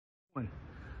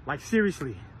Like,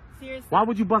 seriously. Seriously? Why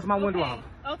would you bust my window out?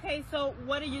 Okay, so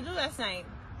what did you do last night?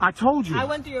 I told you. I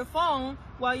went through your phone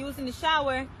while you was in the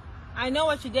shower. I know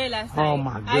what you did last night. Oh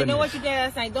my goodness. I know what you did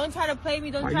last night. Don't try to play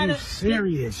me. Don't try to. Are you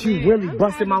serious? You really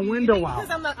busted my window out. Because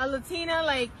I'm a Latina,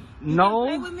 like, you no.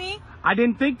 play with me? I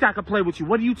didn't think I could play with you.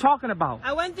 What are you talking about?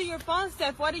 I went through your phone,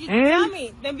 Steph. What did you tell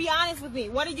me? Then be honest with me.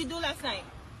 What did you do last night?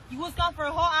 You was gone for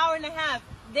a whole hour and a half.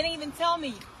 Didn't even tell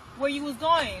me where you was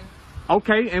going.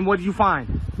 Okay, and what did you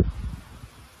find?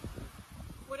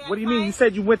 What do you mean? You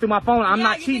said you went through my phone. I'm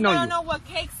not cheating on you. I don't know what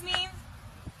cakes means.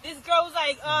 This girl was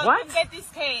like, what? Come get these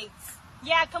cakes.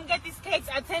 Yeah, come get these cakes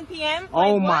at 10 p.m.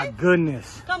 Oh like, my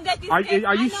goodness. Come get these cakes.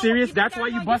 Are you serious? That's why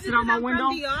you busted out my window?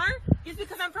 Just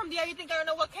because I'm from DR, you think I don't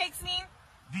know what cakes mean?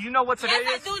 Do you know what today is?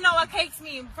 Yes, I do know what cakes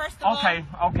mean, first of all.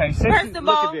 Okay. First of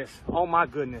all. Look at this. Oh my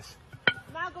goodness.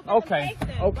 Now go get the cakes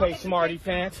then. Okay, smarty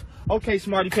pants. Okay,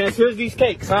 smarty pants. Here's these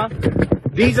cakes, huh?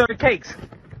 These are the cakes.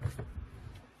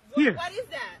 Here. What is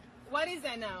that? What is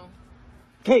that now?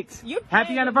 Cakes.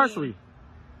 Happy anniversary.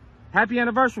 Happy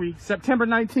anniversary. September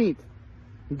 19th.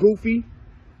 Goofy.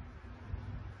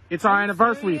 It's our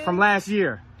anniversary from last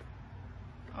year.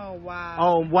 Oh, wow.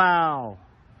 Oh, wow.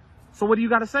 So what do you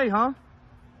got to say, huh?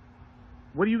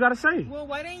 What do you got to say? Well,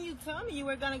 why didn't you tell me you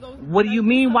were going to go? What do you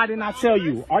mean, why didn't I tell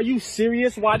you? Are you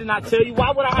serious? Why didn't I tell you?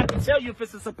 Why would I have to tell you if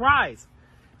it's a surprise?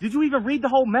 Did you even read the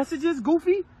whole messages,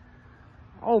 Goofy?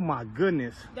 Oh, my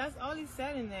goodness. That's all he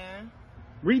said in there.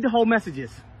 Read the whole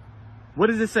messages. What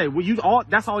does it say? Well,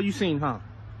 that's all you seen, huh?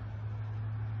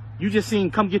 You just seen,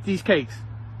 come get these cakes.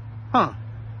 Huh?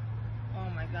 Oh,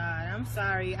 my God. I'm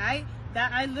sorry. I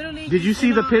literally... Did you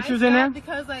see the pictures in there?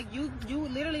 Because, like, you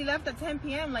literally left at 10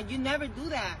 p.m. Like, you never do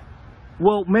that.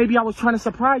 Well, maybe I was trying to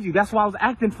surprise you. That's why I was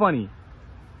acting funny.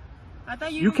 I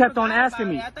thought you kept on asking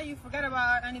me. I thought you forgot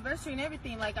about our anniversary and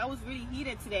everything. Like, I was really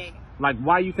heated today. Like,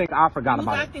 why you think I forgot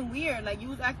about it? You was acting weird. Like, you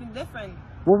was acting different.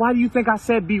 Well, why do you think I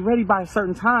said be ready by a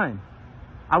certain time?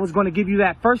 I was going to give you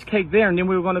that first cake there, and then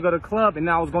we were going to go to the club, and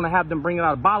then I was going to have them bring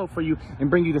out a bottle for you and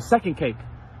bring you the second cake.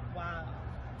 Wow.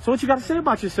 So what you got to say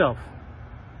about yourself?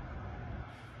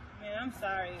 Man, I'm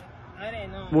sorry. I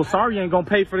didn't know. Well, sorry you ain't going to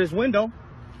pay for this window.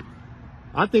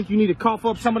 I think you need to cough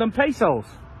up some of them pesos.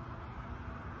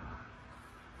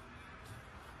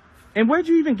 And where'd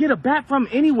you even get a bat from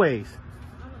anyways?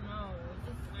 I don't know.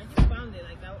 I just found it.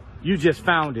 Like that. You just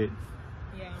found it.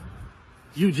 Yeah.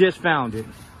 You just found it.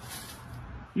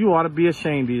 You ought to be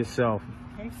ashamed of yourself.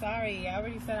 I'm sorry. I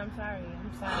already said I'm sorry.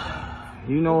 I'm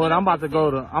sorry. You know what? I'm about to go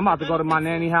to my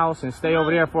nanny house and stay over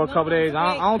there for a couple days.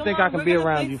 I don't think I can be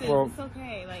around you for. It's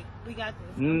okay. Like, we got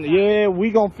this. Yeah,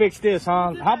 we gonna fix this,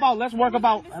 huh? How about let's work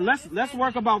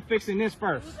about fixing this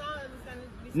first.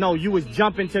 No, you was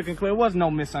jumping to conclude. There was no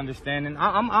misunderstanding.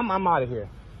 I'm out of here.